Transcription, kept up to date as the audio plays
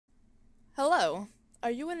Hello! Are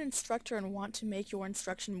you an instructor and want to make your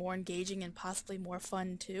instruction more engaging and possibly more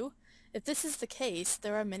fun too? If this is the case,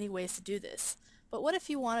 there are many ways to do this. But what if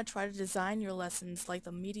you want to try to design your lessons like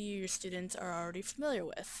the media your students are already familiar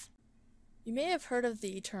with? You may have heard of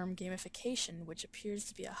the term gamification, which appears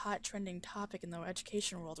to be a hot trending topic in the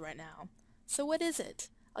education world right now. So what is it?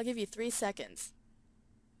 I'll give you 3 seconds.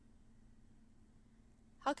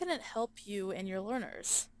 How can it help you and your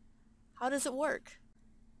learners? How does it work?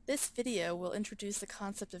 This video will introduce the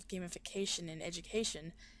concept of gamification in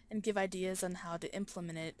education and give ideas on how to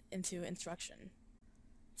implement it into instruction.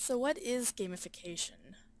 So what is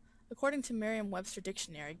gamification? According to Merriam-Webster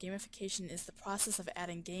Dictionary, gamification is the process of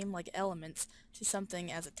adding game-like elements to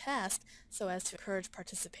something as a task so as to encourage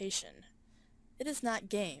participation. It is not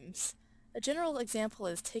games. A general example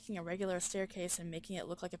is taking a regular staircase and making it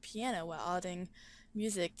look like a piano while adding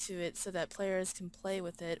music to it so that players can play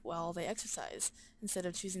with it while they exercise, instead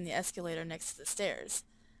of choosing the escalator next to the stairs.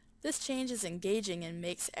 This change is engaging and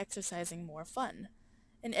makes exercising more fun.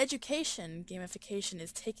 In education, gamification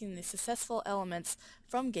is taking the successful elements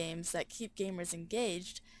from games that keep gamers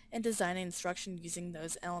engaged and designing instruction using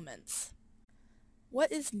those elements.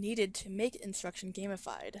 What is needed to make instruction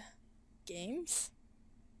gamified? Games?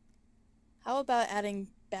 How about adding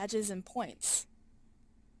badges and points?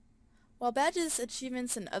 While badges,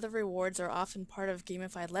 achievements, and other rewards are often part of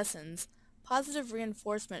gamified lessons, positive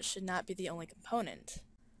reinforcement should not be the only component.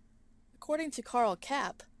 According to Carl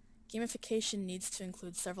Kapp, gamification needs to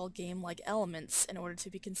include several game-like elements in order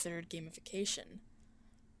to be considered gamification.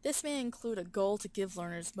 This may include a goal to give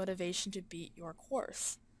learners motivation to beat your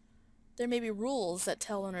course. There may be rules that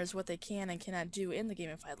tell learners what they can and cannot do in the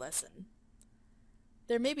gamified lesson.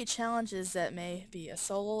 There may be challenges that may be a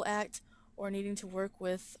solo act or needing to work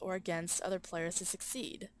with or against other players to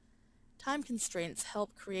succeed. Time constraints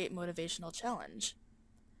help create motivational challenge.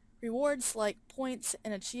 Rewards like points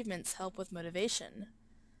and achievements help with motivation.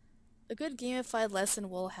 A good gamified lesson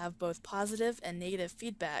will have both positive and negative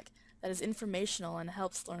feedback that is informational and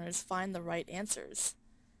helps learners find the right answers.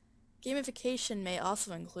 Gamification may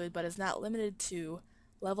also include, but is not limited to,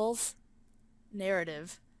 levels,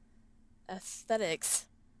 narrative, aesthetics,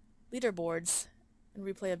 leaderboards, and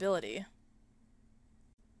replayability.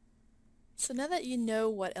 So now that you know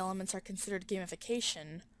what elements are considered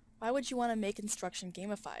gamification, why would you want to make instruction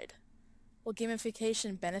gamified? Will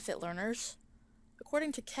gamification benefit learners?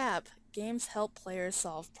 According to Kapp, games help players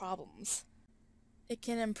solve problems. It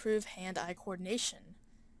can improve hand-eye coordination.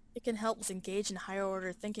 It can help us engage in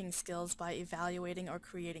higher-order thinking skills by evaluating or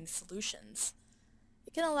creating solutions.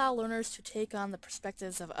 It can allow learners to take on the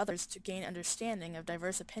perspectives of others to gain understanding of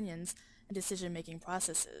diverse opinions and decision-making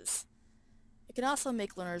processes. It can also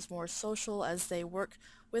make learners more social as they work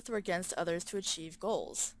with or against others to achieve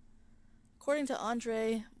goals. According to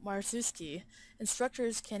Andrzej Marzuski,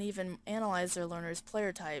 instructors can even analyze their learners'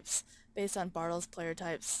 player types based on Bartle's player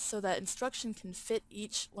types so that instruction can fit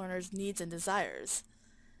each learner's needs and desires.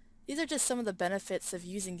 These are just some of the benefits of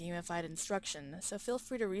using gamified instruction, so feel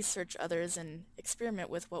free to research others and experiment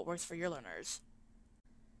with what works for your learners.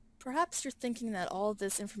 Perhaps you're thinking that all of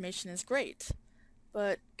this information is great,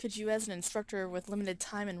 but could you as an instructor with limited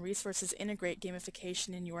time and resources integrate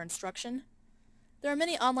gamification in your instruction? There are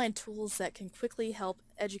many online tools that can quickly help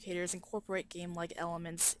educators incorporate game-like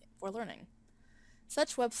elements for learning.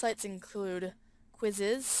 Such websites include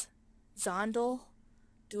Quizzes, Zondle,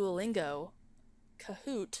 Duolingo,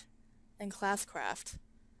 Kahoot, and Classcraft.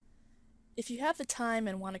 If you have the time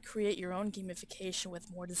and want to create your own gamification with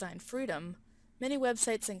more design freedom, many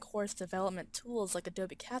websites and course development tools like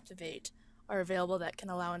Adobe Captivate are available that can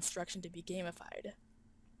allow instruction to be gamified.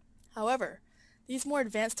 However, these more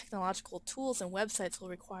advanced technological tools and websites will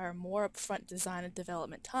require more upfront design and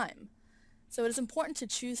development time, so it is important to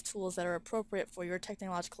choose tools that are appropriate for your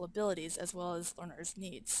technological abilities as well as learners'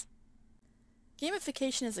 needs.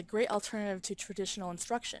 Gamification is a great alternative to traditional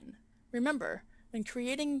instruction. Remember, when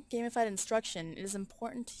creating gamified instruction, it is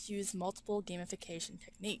important to use multiple gamification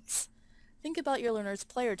techniques. Think about your learners'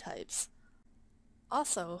 player types.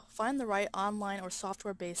 Also, find the right online or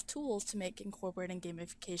software-based tools to make incorporating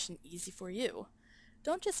gamification easy for you.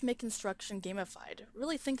 Don't just make instruction gamified,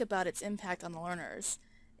 really think about its impact on the learners.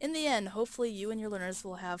 In the end, hopefully you and your learners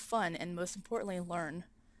will have fun and most importantly learn.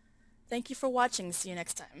 Thank you for watching, see you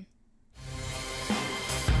next time.